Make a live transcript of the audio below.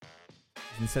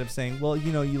instead of saying, well,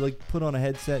 you like put on a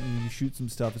headset and you shoot some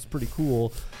stuff. It's pretty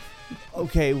cool.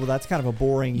 Okay, well, that's kind of a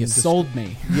boring... You sold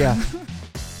me. Yeah.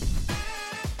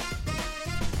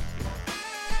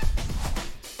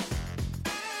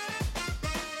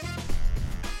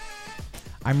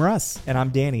 I'm Russ. And I'm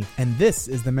Danny. And this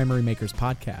is the Memory Makers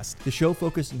Podcast. The show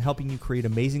focused on helping you create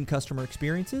amazing customer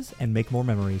experiences and make more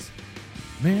memories.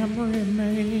 Memory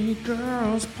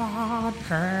Makers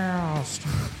Podcast.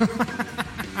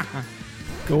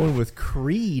 Going with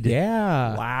Creed.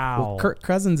 Yeah. Wow. Well, Kirk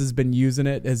Cousins has been using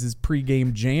it as his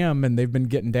pregame jam, and they've been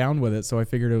getting down with it, so I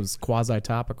figured it was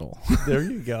quasi-topical. There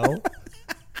you go.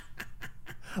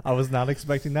 I was not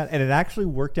expecting that, and it actually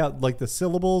worked out. Like the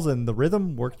syllables and the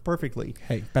rhythm worked perfectly.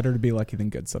 Hey, better to be lucky than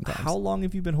good sometimes. How long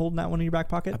have you been holding that one in your back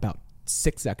pocket? About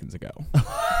 6 seconds ago.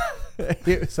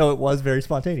 So it was very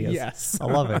spontaneous. Yes. I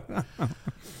love it.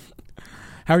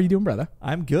 How are you doing, brother?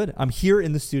 I'm good. I'm here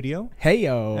in the studio.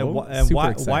 Hey-yo. And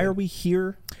Super why are we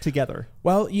here together?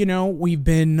 Well, we've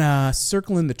been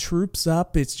circling the troops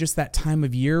up. It's just that time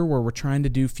of year where we're trying to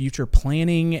do future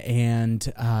planning and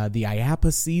the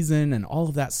IAPA season and all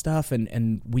of that stuff.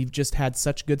 And we've just had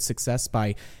such good success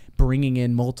by bringing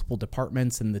in multiple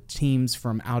departments and the teams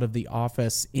from out of the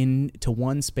office into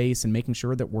one space and making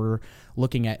sure that we're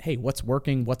looking at, hey, what's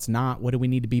working, what's not, what do we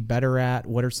need to be better at,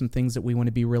 what are some things that we want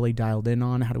to be really dialed in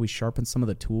on, how do we sharpen some of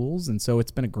the tools. And so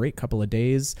it's been a great couple of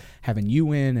days having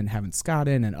you in and having Scott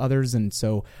in and others, and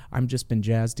so I'm just been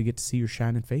jazzed to get to see your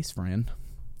shining face, friend.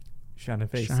 Shining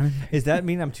face. Does that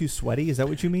mean I'm too sweaty? Is that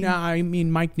what you mean? No, I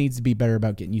mean Mike needs to be better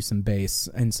about getting you some base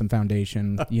and some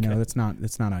foundation. Okay. That's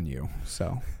not on you.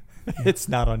 So it's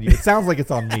not on you. It sounds like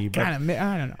it's on me, but I don't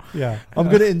know. Yeah, I'm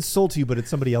going to insult you, but it's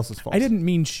somebody else's fault. I didn't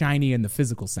mean shiny in the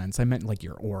physical sense. I meant like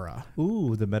your aura.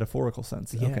 Ooh, the metaphorical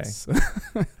sense. Yes.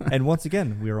 Okay. And once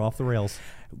again, we are off the rails.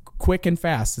 Quick and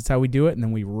fast. That's how we do it, and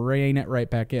then we rein it right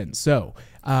back in. So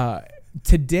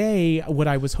today, what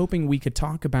I was hoping we could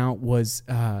talk about was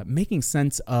making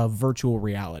sense of virtual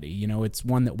reality. It's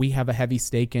one that we have a heavy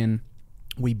stake in.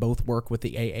 We both work with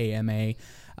the AAMA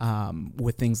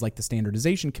with things like the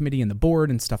standardization committee and the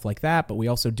board and stuff like that, but we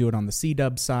also do it on the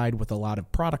CDub side with a lot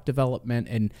of product development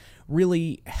and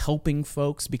really helping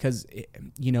folks because,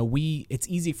 it's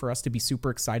easy for us to be super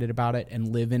excited about it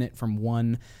and live in it from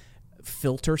one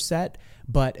filter set,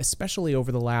 but especially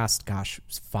over the last,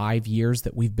 5 years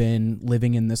that we've been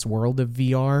living in this world of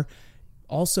VR,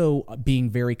 also being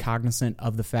very cognizant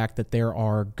of the fact that there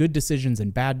are good decisions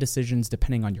and bad decisions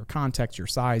depending on your context, your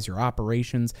size, your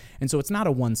operations. And so it's not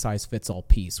a one-size-fits-all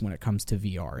piece when it comes to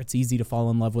VR. It's easy to fall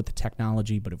in love with the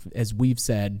technology, but as we've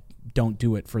said, don't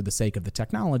do it for the sake of the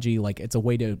technology. Like it's a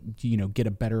way to, get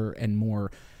a better and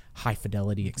more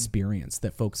high-fidelity experience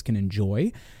that folks can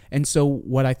enjoy. And so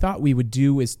what I thought we would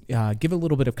do is give a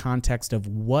little bit of context of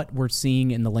what we're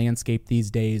seeing in the landscape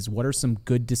these days. What are some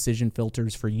good decision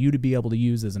filters for you to be able to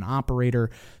use as an operator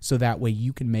so that way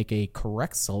you can make a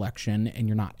correct selection and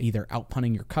you're not either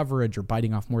outpunting your coverage or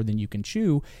biting off more than you can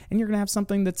chew, and you're going to have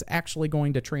something that's actually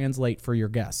going to translate for your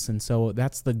guests. And so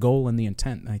that's the goal and the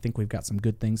intent. And I think we've got some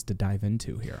good things to dive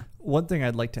into here. One thing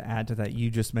I'd like to add to that, you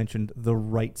just mentioned the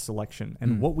right selection.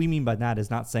 And what we mean by that is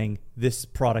not saying this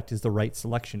product is the right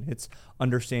selection. It's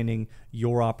understanding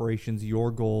your operations,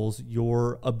 your goals,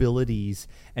 your abilities,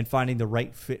 and finding the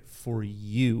right fit for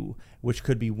you, which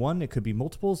could be one, it could be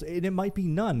multiples, and it might be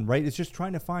none, right? It's just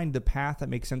trying to find the path that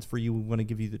makes sense for you. We want to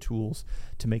give you the tools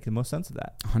to make the most sense of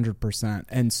that. 100%.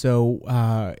 And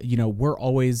so, we're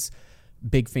always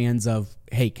big fans of,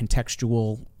 hey,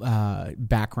 contextual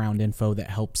background info that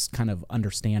helps kind of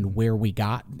understand where we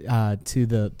got to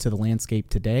the landscape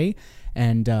today.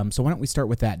 And so why don't we start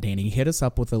with that, Danny? Hit us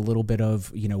up with a little bit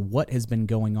of, what has been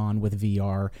going on with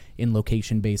VR in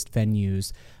location-based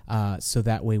venues so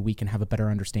that way we can have a better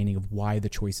understanding of why the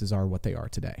choices are what they are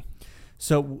today.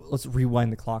 So let's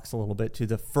rewind the clocks a little bit to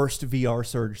the first VR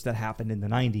surge that happened in the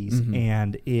 90s,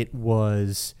 and it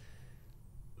was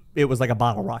like a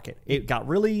bottle rocket. It got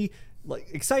really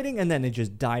exciting, and then it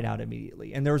just died out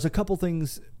immediately. And there was a couple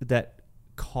things that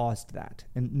caused that.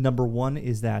 And number one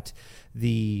is that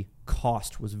the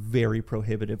cost was very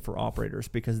prohibitive for operators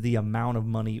because the amount of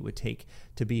money it would take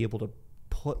to be able to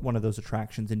put one of those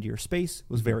attractions into your space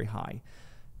was very high.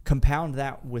 Compound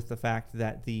that with the fact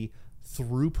that the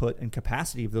throughput and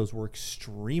capacity of those were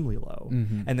extremely low.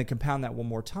 And then compound that one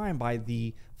more time by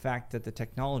the fact that the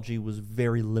technology was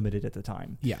very limited at the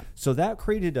time. Yeah. So that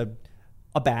created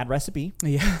a bad recipe.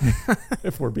 Yeah.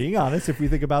 If we're being honest, if we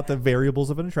think about the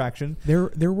variables of an attraction.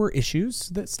 There were issues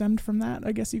that stemmed from that,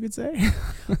 I guess you could say.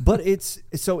 But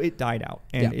it died out,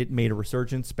 and it made a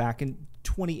resurgence back in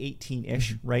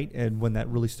 2018-ish, right? And when that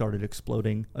really started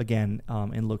exploding again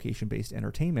in location-based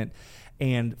entertainment.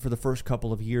 And for the first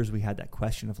couple of years, we had that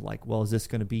question of like, well, is this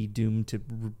going to be doomed to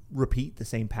repeat the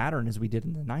same pattern as we did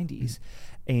in the 90s?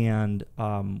 And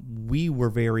we were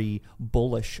very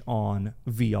bullish on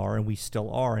VR, and we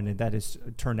still are, and that has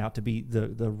turned out to be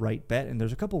the right bet. And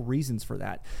there's a couple reasons for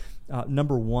that.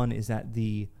 Number one is that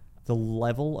the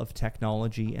level of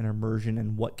technology and immersion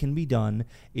and what can be done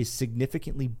is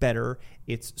significantly better.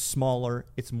 It's smaller,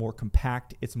 it's more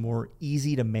compact, it's more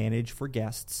easy to manage for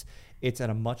guests. It's at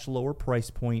a much lower price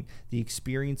point. The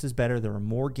experience is better. There are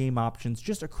more game options.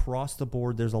 Just across the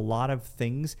board, there's a lot of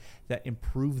things that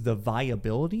improve the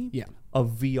viability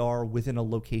of VR within a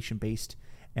location-based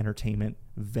entertainment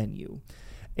venue.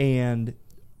 And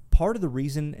part of the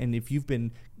reason, and if you've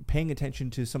been paying attention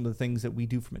to some of the things that we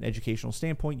do from an educational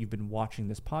standpoint, you've been watching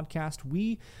this podcast,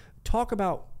 we talk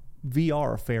about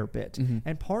VR a fair bit.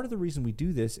 And part of the reason we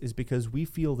do this is because we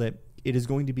feel that it is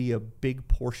going to be a big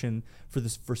portion for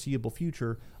this foreseeable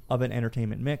future of an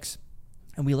entertainment mix.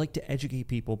 And we like to educate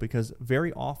people because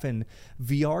very often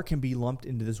VR can be lumped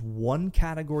into this one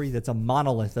category that's a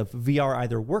monolith of VR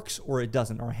either works or it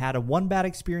doesn't, or I had a one bad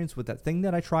experience with that thing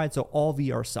that I tried, so all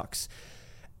VR sucks.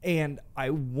 And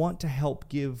I want to help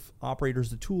give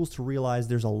operators the tools to realize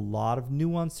there's a lot of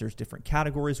nuance. There's different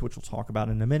categories, which we'll talk about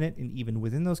in a minute. And even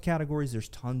within those categories, there's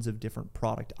tons of different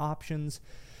product options.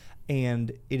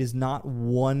 And it is not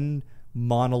one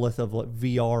monolith of like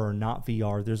VR or not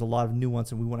VR. There's a lot of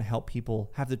nuance, and we want to help people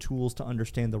have the tools to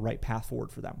understand the right path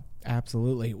forward for them.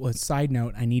 Absolutely. Well, side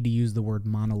note, I need to use the word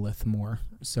monolith more.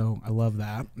 So I love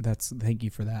that. Thank you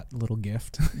for that little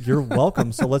gift. You're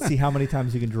welcome. So let's see how many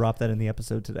times you can drop that in the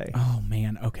episode today. Oh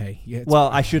man. Okay. Yeah, well,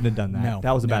 I shouldn't have done that. No,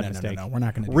 that was a bad mistake. No, we're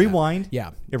not going to rewind. That.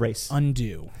 Yeah. Erase.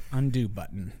 Undo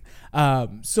button.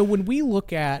 So when we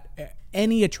look at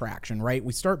any attraction, right,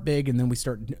 we start big and then we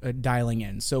start dialing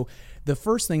in. So the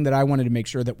first thing that I wanted to make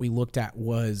sure that we looked at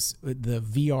was the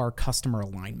VR customer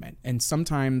alignment. And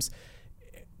sometimes,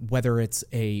 whether it's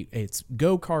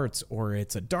go-karts or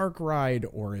it's a dark ride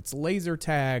or it's laser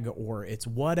tag or it's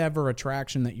whatever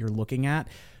attraction that you're looking at,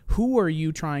 who are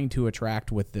you trying to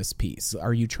attract with this piece?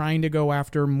 Are you trying to go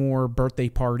after more birthday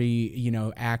party,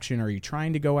 action? Are you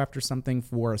trying to go after something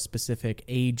for a specific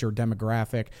age or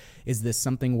demographic? Is this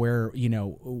something where,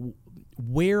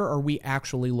 where are we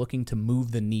actually looking to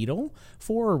move the needle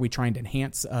for? Are we trying to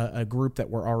enhance a group that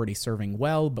we're already serving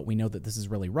well, but we know that this is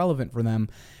really relevant for them?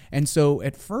 And so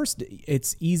at first,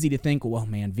 it's easy to think, well,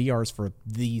 man, VR is for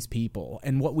these people.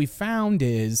 And what we found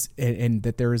is, and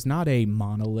that there is not a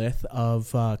monolith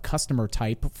of customer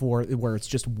type for where it's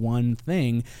just one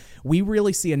thing. We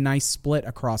really see a nice split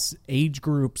across age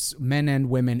groups, men and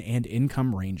women, and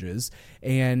income ranges.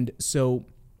 And so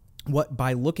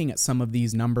by looking at some of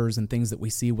these numbers and things that we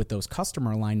see with those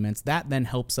customer alignments, that then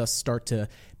helps us start to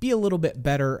be a little bit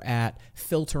better at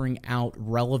filtering out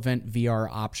relevant VR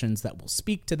options that will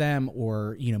speak to them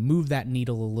or, move that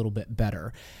needle a little bit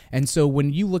better. And so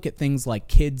when you look at things like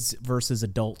kids versus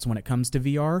adults when it comes to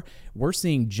VR, we're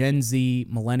seeing Gen Z,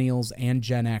 millennials, and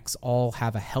Gen X all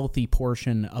have a healthy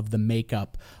portion of the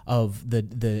makeup of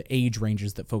the age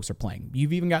ranges that folks are playing.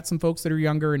 You've even got some folks that are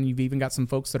younger, and you've even got some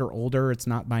folks that are older. It's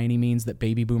not by any means that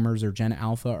baby boomers or Gen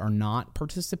Alpha are not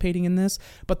participating in this,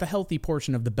 but the healthy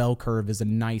portion of the bell curve is a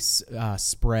nice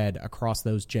spread across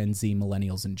those Gen Z,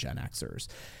 millennials, and Gen Xers.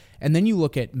 And then you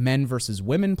look at men versus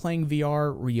women playing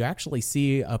VR, where you actually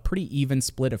see a pretty even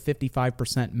split of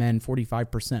 55% men,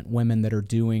 45% women that are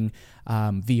doing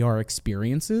VR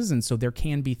experiences. And so there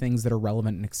can be things that are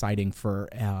relevant and exciting for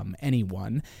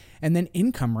anyone. And then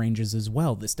income ranges as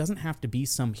well. This doesn't have to be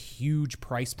some huge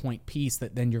price point piece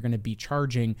that then you're going to be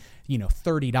charging,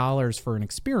 $30 for an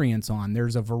experience on.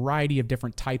 There's a variety of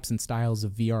different types and styles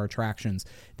of VR attractions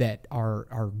that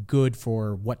are good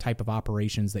for what type of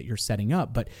operations that you're setting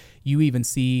up. But you even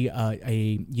see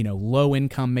low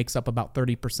income makes up about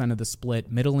 30% of the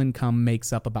split, middle income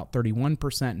makes up about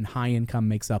 31%, and high income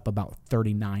makes up about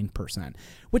 39%,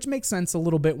 which makes sense a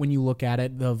little bit when you look at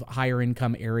it, of higher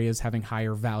income areas having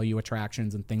higher value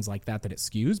attractions and things like that it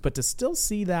skews. But to still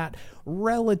see that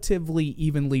relatively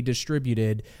evenly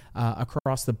distributed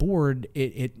across the board,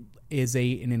 it is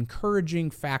an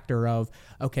encouraging factor of,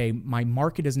 okay, my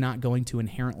market is not going to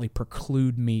inherently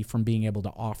preclude me from being able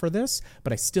to offer this,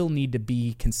 but I still need to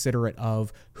be considerate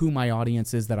of who my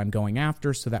audience is that I'm going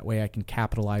after, so that way I can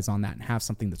capitalize on that and have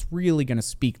something that's really going to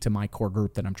speak to my core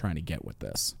group that I'm trying to get with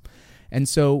this. And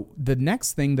so the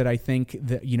next thing that I think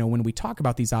that, when we talk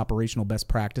about these operational best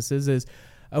practices is,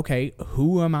 okay,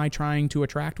 who am I trying to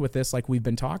attract with this, like we've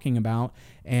been talking about,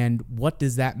 and what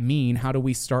does that mean? How do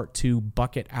we start to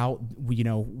bucket out,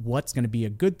 what's going to be a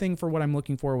good thing for what I'm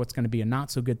looking for, what's going to be a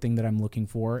not so good thing that I'm looking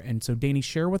for? And so, Danny,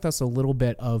 share with us a little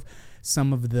bit of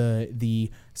some of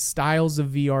the styles of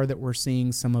VR that we're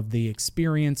seeing, some of the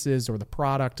experiences or the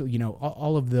product,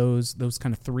 all of those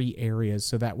kind of 3 areas.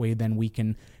 So that way then we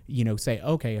can, say,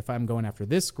 okay, if I'm going after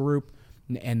this group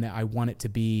and I want it to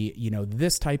be,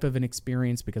 this type of an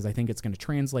experience because I think it's going to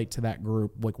translate to that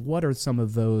group, like what are some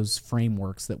of those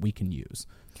frameworks that we can use?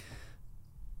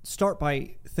 Start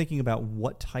by thinking about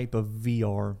what type of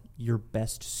VR you're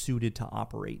best suited to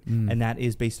operate. And that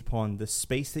is based upon the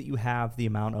space that you have, the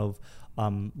amount of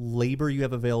labor you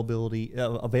have available,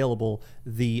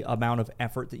 the amount of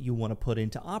effort that you want to put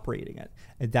into operating it.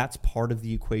 And that's part of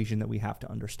the equation that we have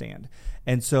to understand.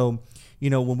 And so,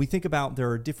 when we think about there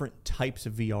are different types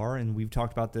of VR, and we've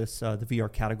talked about this, the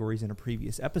VR categories in a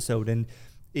previous episode, and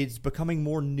it's becoming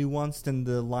more nuanced and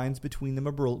the lines between them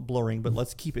are blurring, but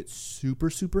let's keep it super,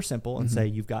 super simple and say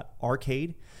you've got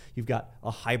arcade, you've got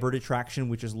a hybrid attraction,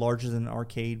 which is larger than an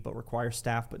arcade but requires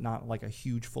staff but not like a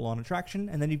huge full-on attraction,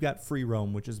 and then you've got free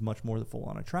roam, which is much more the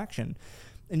full-on attraction.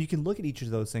 And you can look at each of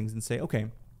those things and say, okay,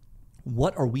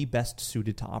 what are we best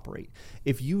suited to operate?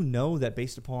 If you know that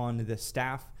based upon the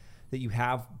staff that you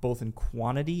have both in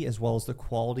quantity as well as the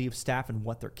quality of staff and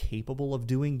what they're capable of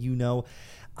doing,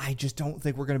 I just don't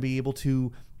think we're going to be able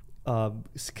to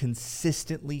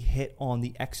consistently hit on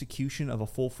the execution of a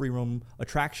full free roam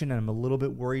attraction, and I'm a little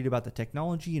bit worried about the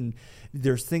technology, and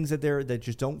there's things that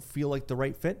just don't feel like the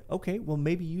right fit. Okay, well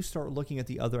maybe you start looking at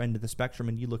the other end of the spectrum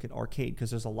and you look at arcade,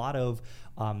 because there's a lot of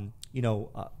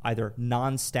either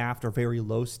non-staffed or very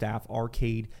low staff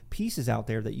arcade pieces out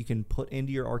there that you can put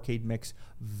into your arcade mix,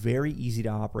 very easy to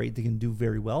operate. They can do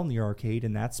very well in the arcade,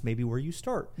 and that's maybe where you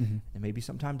start. And maybe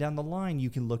sometime down the line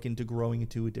you can look into growing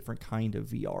into a different kind of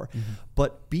VR.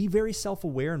 But be very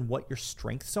self-aware in what your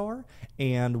strengths are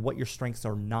and what your strengths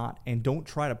are not, and don't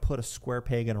try to put a square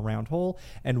peg in a round hole.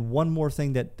 And one more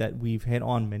thing that we've hit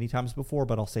on many times before,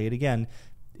 but I'll say it again,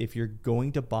 if you're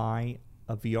going to buy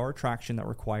a VR attraction that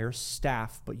requires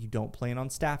staff, but you don't plan on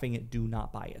staffing it, do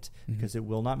not buy it, because it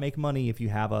will not make money if you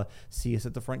have a see us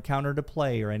at the front counter to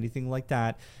play or anything like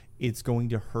that. It's going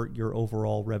to hurt your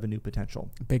overall revenue potential.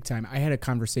 Big time. I had a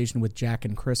conversation with Jack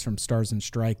and Chris from Stars and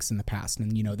Strikes in the past,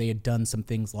 and they had done some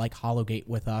things like Hologate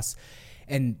with us,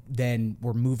 and then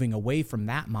we're moving away from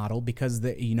that model because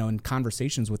in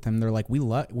conversations with them, they're like, we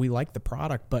like the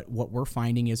product, but what we're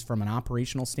finding is from an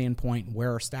operational standpoint,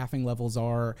 where our staffing levels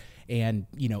are, and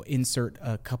insert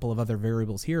a couple of other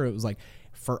variables here. It was like,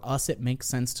 for us, it makes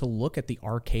sense to look at the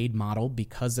arcade model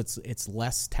because it's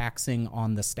less taxing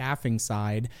on the staffing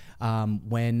side.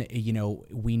 When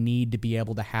we need to be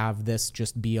able to have this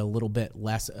just be a little bit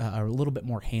less, a little bit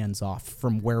more hands off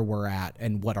from where we're at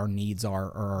and what our needs are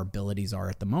or our abilities are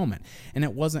at the moment. And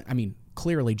it wasn't.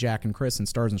 Clearly Jack and Chris and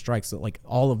Stars and Strikes, like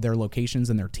all of their locations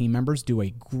and their team members do a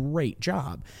great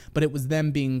job, but it was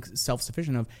them being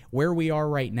self-sufficient of where we are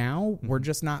right now. We're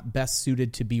just not best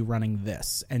suited to be running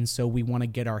this. And so we want to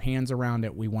get our hands around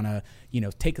it. We want to,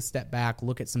 take a step back,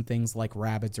 look at some things like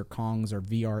Rabbids or Kongs or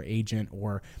VR Agent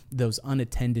or those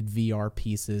unattended VR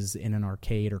pieces in an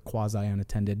arcade or quasi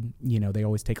unattended, they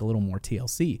always take a little more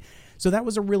TLC. So that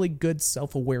was a really good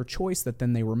self-aware choice that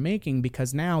then they were making,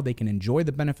 because now they can enjoy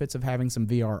the benefits of having some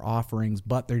VR offerings,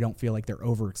 but they don't feel like they're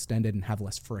overextended and have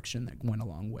less friction that went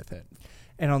along with it.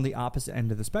 And on the opposite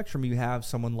end of the spectrum, you have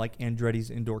someone like Andretti's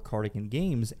Indoor Cardigan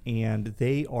Games, and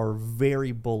they are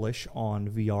very bullish on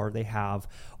VR. They have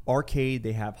arcade,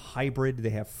 they have hybrid,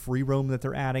 they have free roam that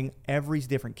they're adding, every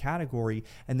different category,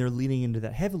 and they're leaning into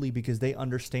that heavily because they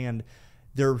understand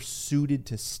they're suited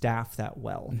to staff that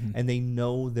well, and they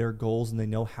know their goals and they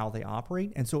know how they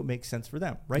operate, and so it makes sense for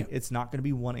them, right? Yeah. It's not going to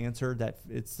be one answer that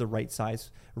it's the right size,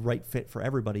 right fit for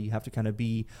everybody. You have to kind of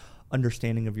be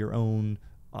understanding of your own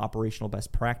operational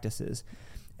best practices.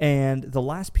 And the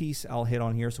last piece I'll hit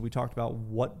on here, so we talked about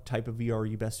what type of VR are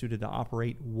you best suited to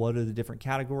operate, what are the different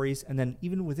categories, and then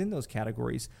even within those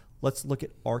categories, let's look at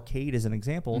arcade as an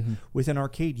example. Within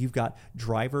arcade, you've got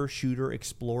driver, shooter,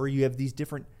 explorer. You have these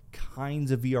different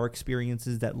kinds of VR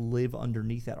experiences that live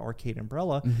underneath that arcade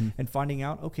umbrella, and finding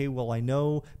out, okay, well, I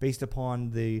know based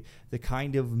upon the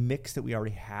kind of mix that we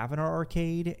already have in our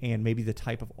arcade and maybe the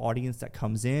type of audience that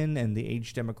comes in and the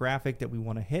age demographic that we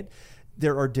want to hit,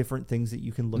 there are different things that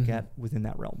you can look at within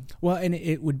that realm. Well, and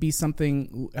it would be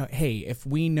something, hey, if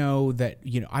we know that,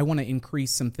 I want to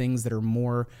increase some things that are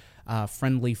more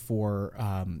friendly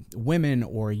for women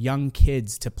or young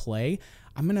kids to play,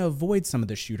 I'm going to avoid some of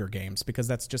the shooter games because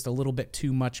that's just a little bit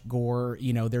too much gore.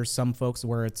 There's some folks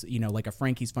where it's, like a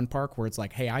Frankie's Fun Park where it's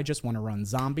like, hey, I just want to run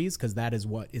zombies because that is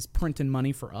what is printing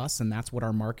money for us and that's what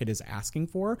our market is asking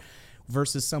for,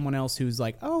 versus someone else who's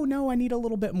like, oh, no, I need a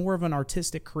little bit more of an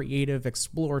artistic, creative,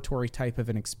 exploratory type of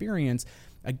an experience.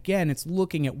 Again, it's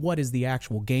looking at what is the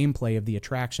actual gameplay of the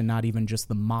attraction, not even just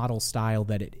the model style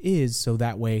that it is, so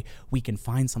that way we can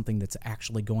find something that's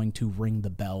actually going to ring the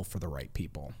bell for the right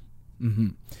people.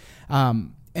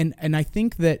 And I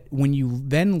think that when you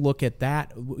then look at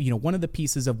that, one of the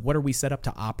pieces of what are we set up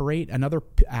to operate, another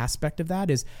aspect of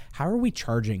that is how are we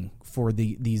charging for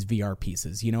these VR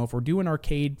pieces? If we're doing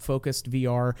arcade-focused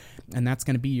VR, and that's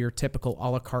going to be your typical a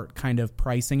la carte kind of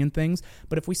pricing and things,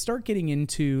 but if we start getting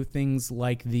into things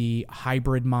like the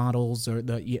hybrid models or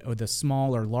the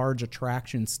small or large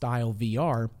attraction style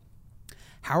VR,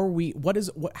 how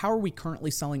are we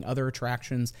currently selling other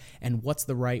attractions, and what's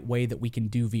the right way that we can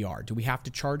do VR? Do we have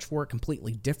to charge for it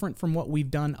completely different from what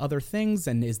we've done other things,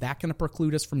 and is that going to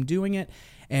preclude us from doing it?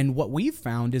 And what we've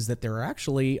found is that there are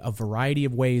actually a variety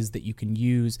of ways that you can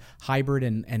use hybrid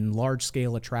and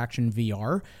large-scale attraction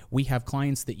VR. We have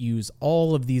clients that use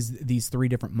all of these three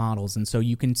different models, and so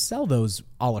you can sell those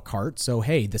a la carte. So,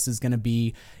 hey, this is going to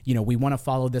be, we want to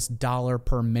follow this dollar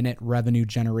per minute revenue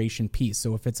generation piece.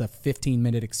 So if it's a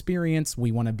 15-minute experience,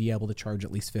 we want to be able to charge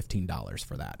at least $15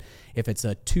 for that. If it's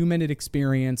a 2-minute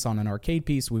experience on an arcade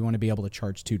piece, we want to be able to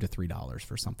charge $2 to $3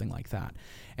 for something like that.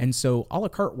 And so a la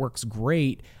carte works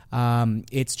great.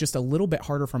 It's just a little bit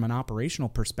harder from an operational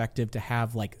perspective to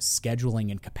have like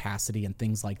scheduling and capacity and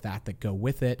things like that go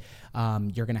with it.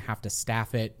 You're going to have to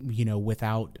staff it,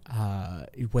 without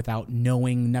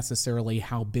knowing necessarily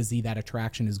how busy that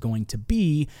attraction is going to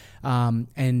be.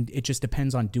 And it just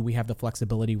depends on, do we have the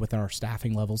flexibility with our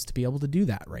staffing levels to be able to do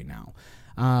that right now?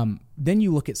 Then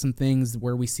you look at some things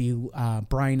where we see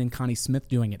Brian and Connie Smith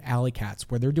doing at Alley Cats,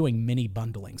 where they're doing mini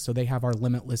bundling. So they have our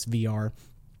Limitless VR.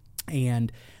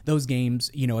 And those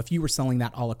games, if you were selling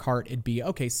that a la carte, it'd be,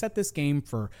 okay, set this game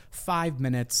for 5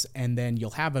 minutes, and then you'll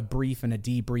have a brief and a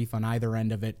debrief on either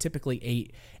end of it,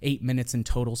 typically eight minutes in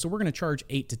total. So we're going to charge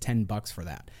 $8 to $10 for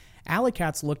that. Alley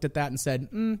Cats looked at that and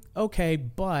said, okay,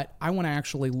 but I want to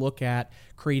actually look at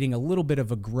creating a little bit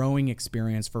of a growing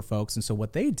experience for folks. And so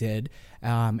what they did,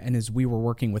 and as we were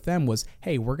working with them, was,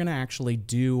 hey, we're going to actually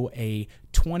do a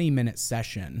 20-minute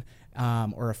session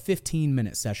or a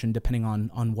 15-minute session, depending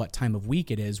on what time of week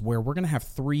it is, where we're going to have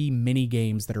 3 mini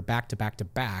games that are back to back to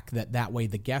back. That way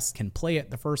the guests can play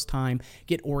it the first time,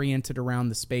 get oriented around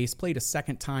the space, play it a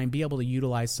second time, be able to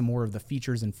utilize some more of the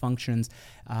features and functions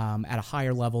at a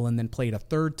higher level, and then play it a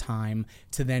third time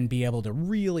to then be able to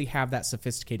really have that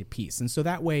sophisticated piece. And so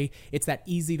that way it's that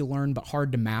easy to learn but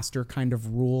hard to master kind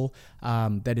of rule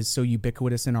that is so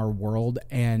ubiquitous in our world.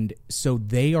 And so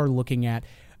they are looking at,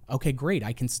 okay, great,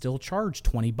 I can still charge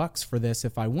 $20 for this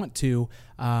if I want to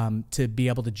be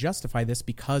able to justify this,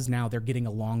 because now they're getting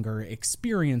a longer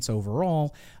experience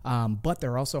overall, but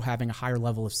they're also having a higher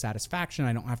level of satisfaction.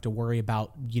 I don't have to worry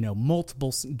about,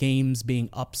 multiple games being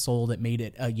upsold. It made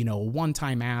it, a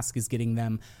one-time ask is getting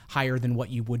them higher than what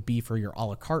you would be for your a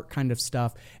la carte kind of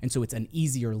stuff. And so it's an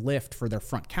easier lift for their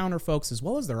front counter folks as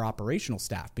well as their operational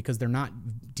staff, because they're not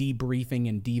debriefing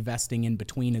and divesting in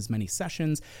between as many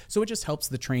sessions. So it just helps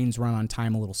the trains run on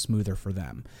time a little smoother for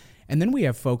them. And then we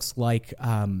have folks like,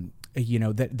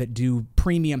 that do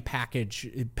premium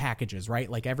packages, right?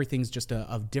 Like everything's just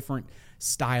a different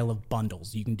style of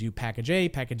bundles. You can do package A,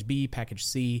 package B, package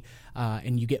C,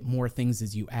 and you get more things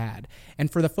as you add. And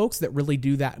for the folks that really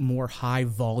do that more high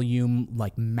volume,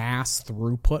 like mass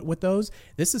throughput with those,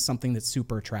 this is something that's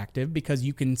super attractive, because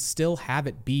you can still have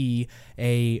it be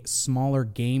a smaller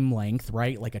game length,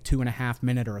 right? Like a 2.5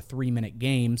 minute or a 3 minute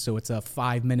game. So it's a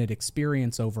 5 minute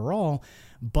experience overall.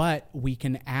 But we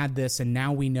can add this, and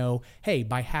now we know, hey,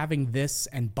 by having this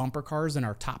and bumper cars in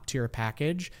our top tier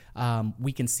package,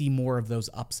 we can see more of those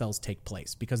upsells take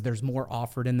place, because there's more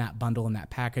offered in that bundle, in that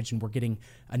package, and we're getting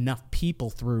enough people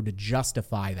through to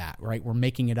justify that, right? We're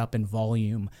making it up in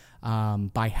volume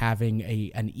by having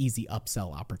an easy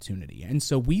upsell opportunity. And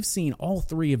so we've seen all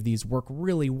 3 of these work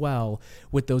really well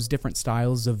with those different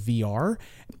styles of VR.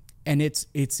 And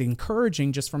it's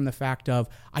encouraging just from the fact of,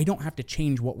 I don't have to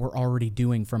change what we're already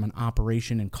doing from an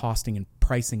operation and costing and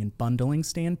pricing and bundling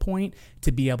standpoint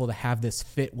to be able to have this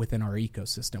fit within our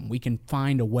ecosystem. We can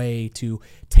find a way to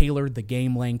tailor the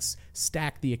game lengths,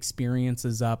 stack the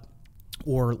experiences up,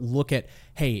 or look at,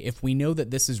 hey, if we know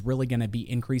that this is really going to be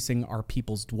increasing our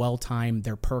people's dwell time,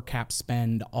 their per cap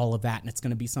spend, all of that, and it's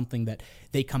going to be something that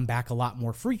they come back a lot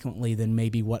more frequently than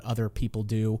maybe what other people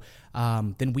do,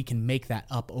 then we can make that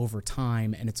up over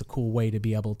time, and it's a cool way to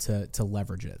be able to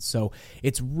leverage it. So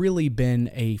it's really been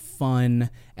a fun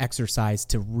exercise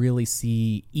to really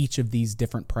see each of these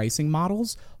different pricing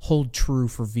models hold true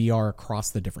for VR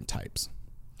across the different types.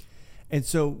 And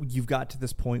so you've got to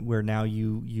this point where now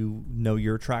you know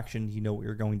your attraction, you know what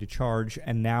you're going to charge,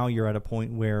 and now you're at a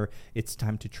point where it's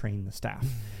time to train the staff.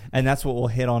 And that's what we'll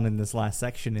hit on in this last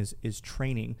section is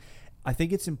training. I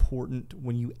think it's important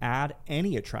when you add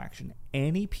any attraction,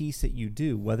 any piece that you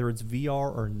do, whether it's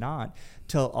VR or not,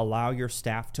 to allow your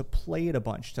staff to play it a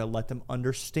bunch, to let them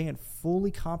understand,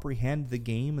 fully comprehend the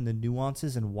game and the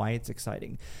nuances and why it's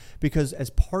exciting. Because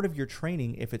as part of your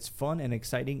training, if it's fun and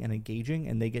exciting and engaging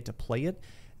and they get to play it,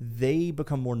 they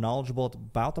become more knowledgeable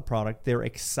about the product, they're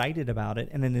excited about it,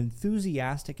 and an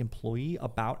enthusiastic employee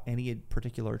about any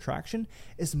particular attraction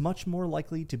is much more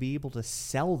likely to be able to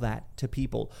sell that to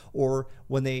people. Or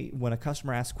when a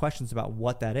customer asks questions about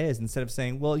what that is, instead of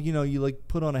saying, well, you know, you like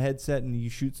put on a headset and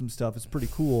you shoot some stuff, it's pretty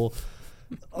cool.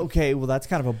 Okay, well, that's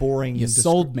kind of a boring... You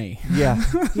sold me. Yeah.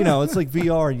 You know, it's like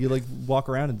VR, you like walk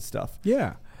around and stuff.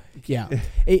 Yeah. Yeah.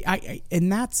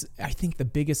 And that's, I think the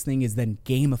biggest thing is then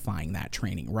gamifying that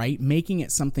training, right? Making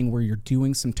it something where you're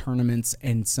doing some tournaments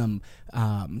and some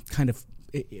kind of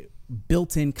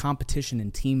built-in competition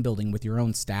and team building with your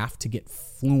own staff to get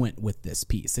fluent with this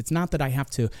piece. It's not that I have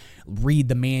to read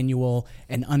the manual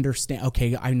and understand,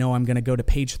 okay, I know I'm going to go to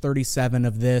page 37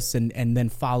 of this and then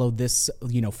follow this,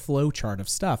 you know, flow chart of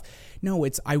stuff. No,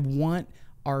 it's, I want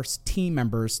our team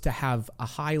members to have a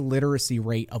high literacy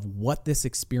rate of what this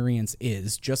experience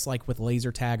is, just like with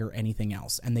laser tag or anything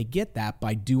else. And they get that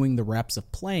by doing the reps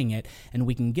of playing it, and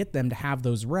we can get them to have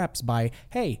those reps by,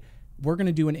 hey, we're going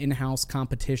to do an in-house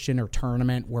competition or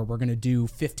tournament where we're going to do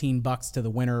 $15 to the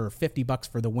winner or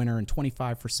 $50 for the winner and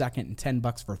 $25 for second and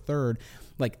 $10 for third.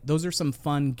 Like, those are some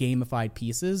fun gamified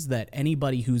pieces that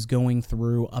anybody who's going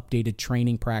through updated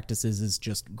training practices is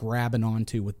just grabbing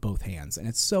onto with both hands. And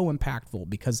it's so impactful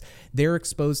because they're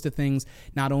exposed to things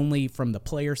not only from the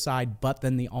player side, but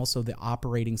then also the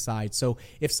operating side. So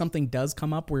if something does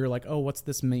come up where you're like, oh, what's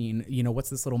this mean? You know,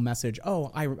 what's this little message?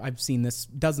 Oh, I've seen this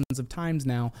dozens of times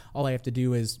now. All I have to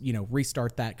do is, you know,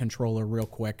 restart that controller real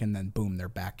quick and then boom, they're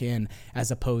back in,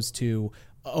 as opposed to,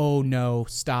 oh no,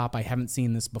 stop, I haven't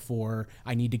seen this before,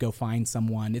 I need to go find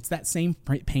someone. It's that same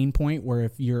pain point where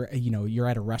if you're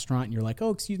at a restaurant and you're like,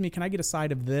 oh, excuse me, can I get a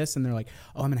side of this? And they're like,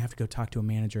 oh, I'm gonna have to go talk to a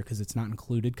manager because it's not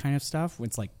included kind of stuff.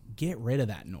 It's like, get rid of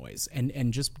that noise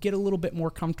and just get a little bit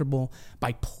more comfortable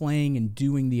by playing and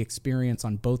doing the experience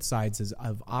on both sides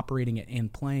of operating it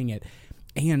and playing it.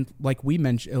 And like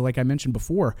I mentioned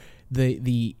before,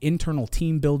 the internal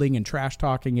team building and trash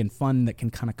talking and fun that can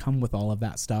kind of come with all of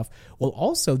that stuff will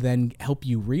also then help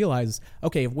you realize,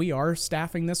 okay, if we are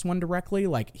staffing this one directly,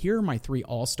 like, here are my 3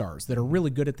 all-stars that are really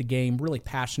good at the game, really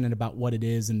passionate about what it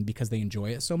is and because they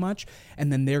enjoy it so much.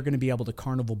 And then they're going to be able to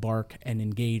carnival bark and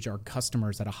engage our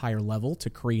customers at a higher level to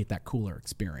create that cooler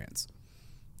experience.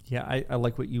 Yeah, I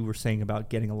like what you were saying about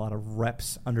getting a lot of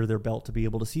reps under their belt to be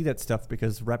able to see that stuff,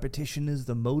 because repetition is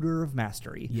the motor of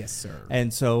mastery. Yes, sir.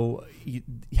 And so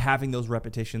having those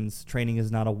repetitions, training is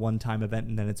not a one-time event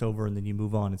and then it's over and then you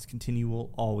move on. It's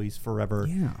continual, always, forever.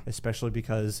 Yeah. Especially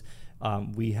because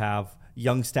we have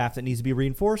young staff that needs to be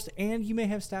reinforced, and you may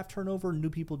have staff turnover, new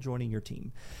people joining your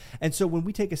team. And so when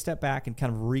we take a step back and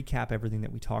kind of recap everything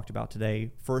that we talked about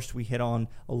today, first we hit on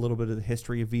a little bit of the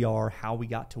history of VR, how we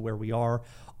got to where we are,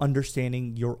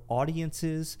 understanding your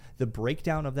audiences, the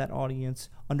breakdown of that audience,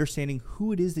 understanding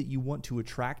who it is that you want to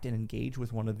attract and engage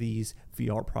with one of these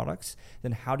VR products,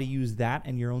 then how to use that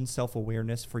and your own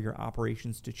self-awareness for your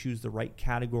operations to choose the right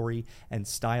category and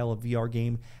style of VR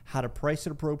game, how to price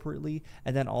it appropriately,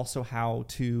 and then also how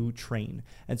to train.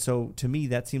 And so to me,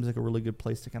 that seems like a really good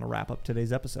place to kind of wrap up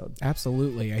today's episode.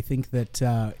 Absolutely. I think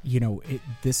that,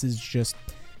 this is just...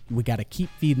 we got to keep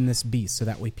feeding this beast so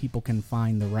that way people can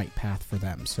find the right path for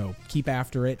them. So keep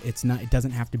after it. It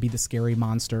doesn't have to be the scary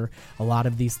monster. A lot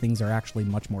of these things are actually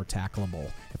much more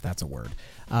tackleable, if that's a word,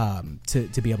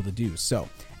 to be able to do. So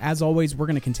as always, we're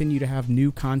going to continue to have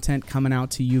new content coming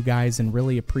out to you guys and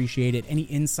really appreciate it. Any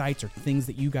insights or things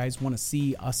that you guys want to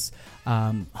see us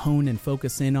hone and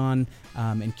focus in on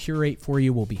and curate for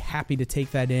you, we'll be happy to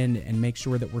take that in and make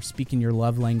sure that we're speaking your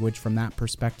love language from that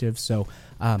perspective. So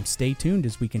stay tuned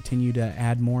as we continue continue to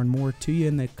add more and more to you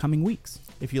in the coming weeks.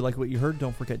 If you like what you heard,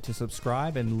 don't forget to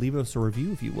subscribe and leave us a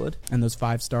review if you would. And those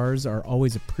 5 stars are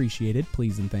always appreciated.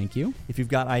 Please and thank you. If you've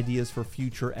got ideas for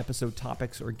future episode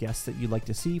topics or guests that you'd like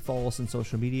to see, follow us on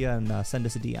social media and send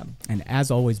us a DM. And as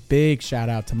always, big shout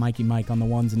out to Mikey Mike on the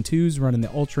 1s and 2s running the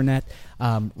Ultranet.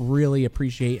 Really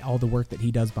appreciate all the work that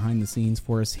he does behind the scenes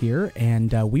for us here.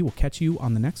 And we will catch you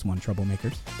on the next one,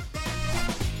 Troublemakers.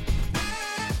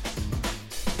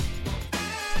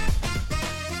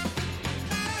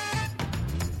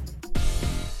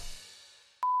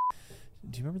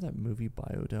 Do you remember that movie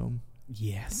Biodome?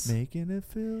 Yes. Making a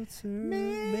filter.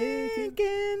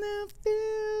 Making a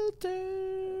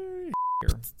filter.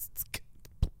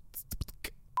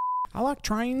 I like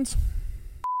trains.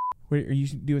 Wait, are you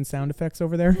doing sound effects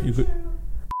over there?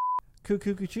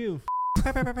 Cuckoo choo.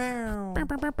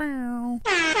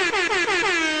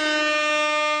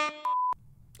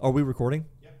 Are we recording?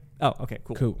 Yep. Oh, okay,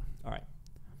 cool. Cool. All right.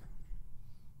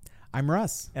 I'm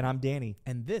Russ. And I'm Danny.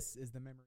 And this is the memory.